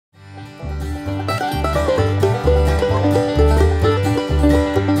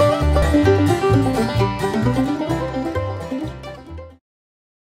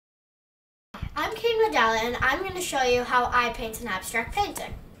and I'm going to show you how I paint an abstract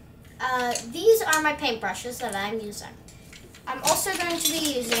painting. These are my paintbrushes that I'm using. I'm also going to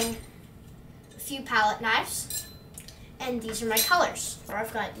be using a few palette knives, and these are my colors, where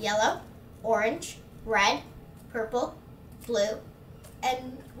I've got yellow, orange, red, purple, blue,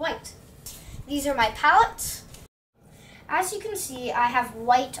 and white. These are my palettes. As you can see, I have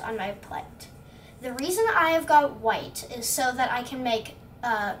white on my plate. The reason I have got white is so that I can make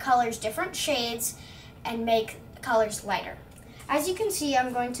colors different shades and make colors lighter. As you can see,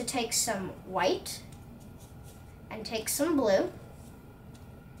 I'm going to take some white and take some blue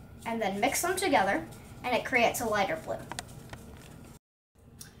and then mix them together, and it creates a lighter blue.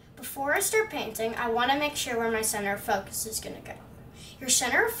 Before I start painting, I want to make sure where my center of focus is going to go. Your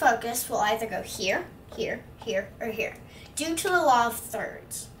center of focus will either go here, here, here, or here, due to the law of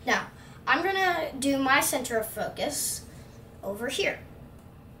thirds. Now, I'm going to do my center of focus over here.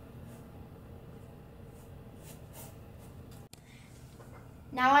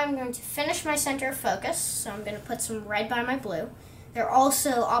 Now I'm going to finish my center of focus, so I'm going to put some red by my blue. They're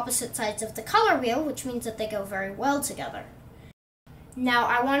also opposite sides of the color wheel, which means that they go very well together.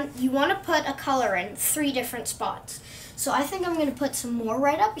 Now you want to put a color in 3 different spots. So I think I'm going to put some more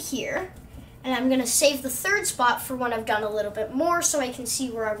red up here, and I'm going to save the 3rd spot for when I've done a little bit more so I can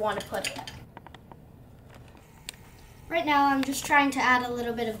see where I want to put it. Right now I'm just trying to add a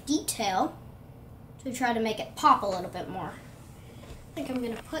little bit of detail to try to make it pop a little bit more. I think I'm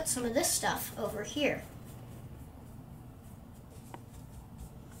going to put some of this stuff over here.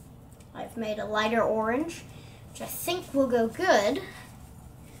 I've made a lighter orange, which I think will go good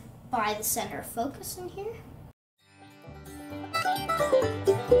by the center of focus in here.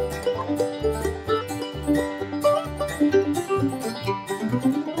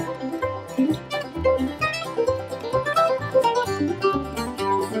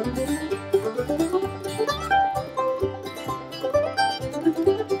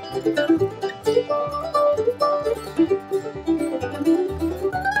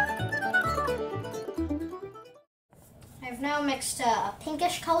 I've now mixed a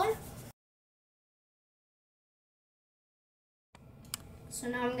pinkish color. So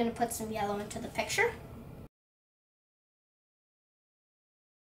now I'm going to put some yellow into the picture.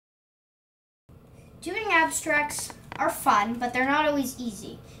 Doing abstracts are fun, but they're not always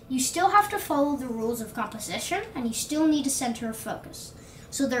easy. You still have to follow the rules of composition, and you still need a center of focus.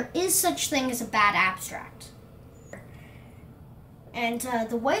 So there is such thing as a bad abstract. And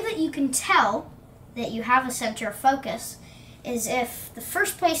the way that you can tell that you have a center of focus is if the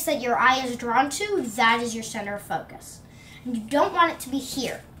first place that your eye is drawn to, that is your center of focus. And you don't want it to be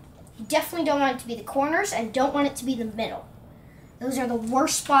here. You definitely don't want it to be the corners, and don't want it to be the middle. Those are the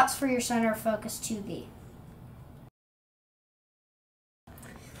worst spots for your center of focus to be.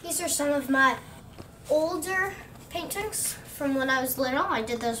 These are some of my older paintings from when I was little. I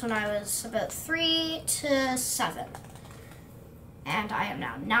did those when I was about 3 to 7. And I am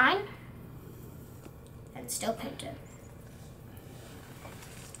now 9 and still painting.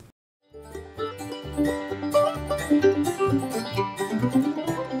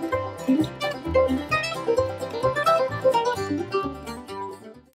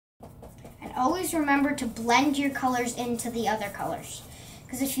 And always remember to blend your colors into the other colors.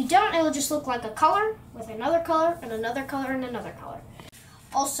 Because if you don't, it will just look like a color with another color and another color and another color.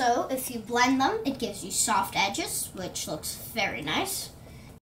 Also, if you blend them, it gives you soft edges, which looks very nice.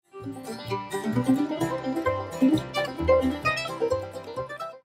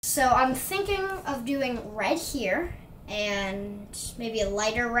 So I'm thinking of doing red here, and maybe a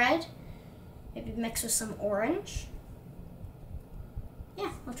lighter red, maybe mix with some orange.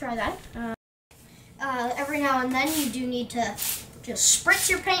 Yeah, I'll try that. Every now and then you do need to just spritz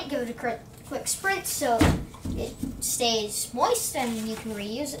your paint, give it a quick spritz so it stays moist and you can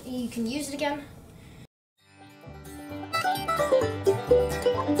reuse it, you can use it again.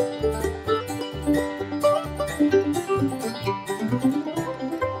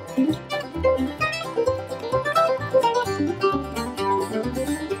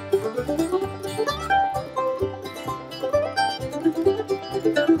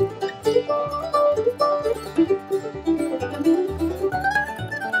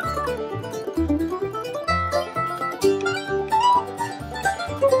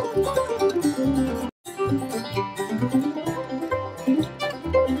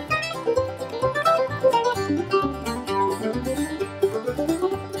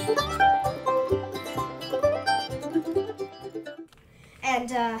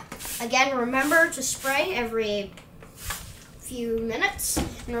 And again, remember to spray every few minutes.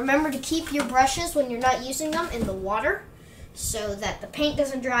 And remember to keep your brushes, when you're not using them, in the water, so that the paint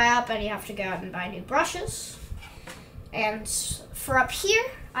doesn't dry up and you have to go out and buy new brushes. And for up here,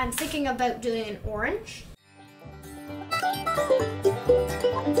 I'm thinking about doing an orange.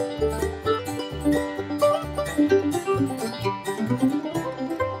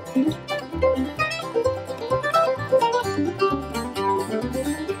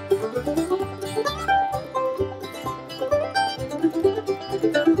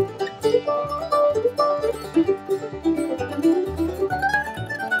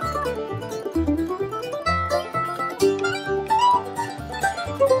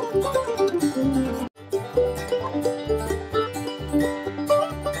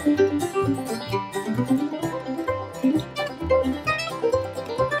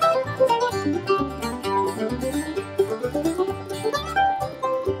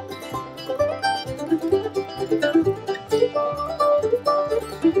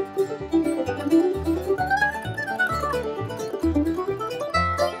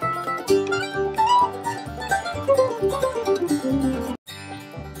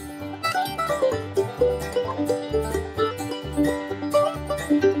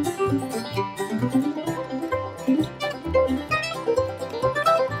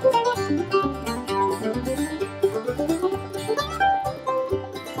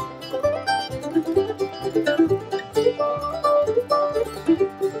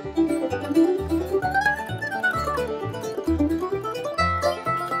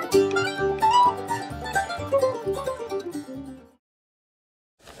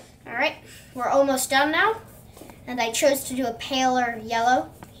 Alright, we're almost done now, and I chose to do a paler yellow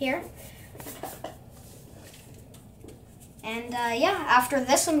here. And yeah, after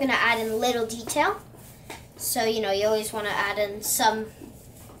this I'm going to add in little detail. So, you know, you always want to add in some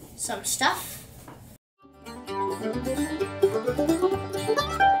stuff.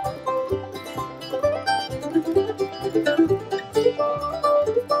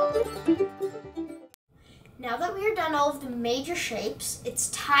 Now that we are done all of the major shapes, it's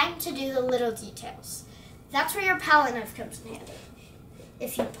time to do the little details. That's where your palette knife comes in handy.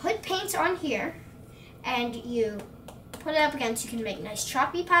 If you put paint on here and you put it up against, you can make nice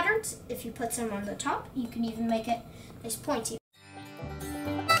choppy patterns. If you put some on the top, you can even make it nice pointy.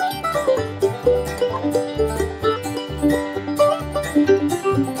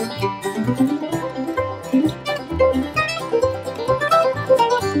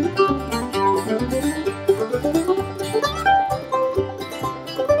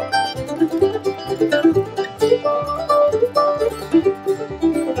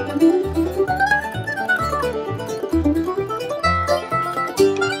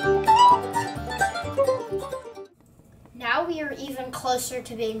 Now we are even closer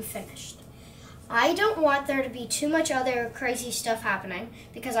to being finished. I don't want there to be too much other crazy stuff happening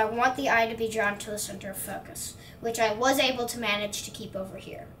because I want the eye to be drawn to the center of focus, which I was able to manage to keep over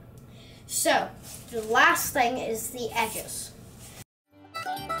here. So, the last thing is the edges.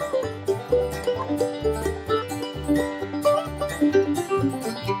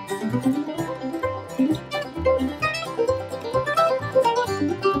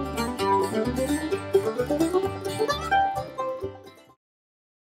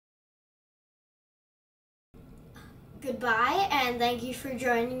 Goodbye, and thank you for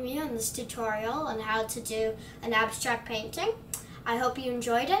joining me on this tutorial on how to do an abstract painting. I hope you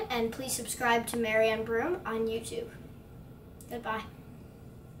enjoyed it, and please subscribe to Marianne Broom on YouTube. Goodbye.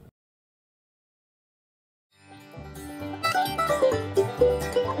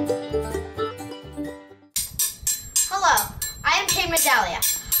 Hello, I am Kade Medallia.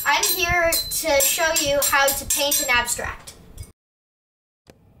 I'm here to show you how to paint an abstract.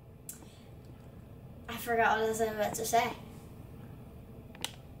 I forgot what I was about to say.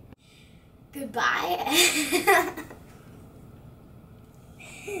 Goodbye.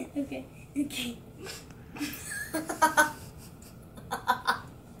 Okay.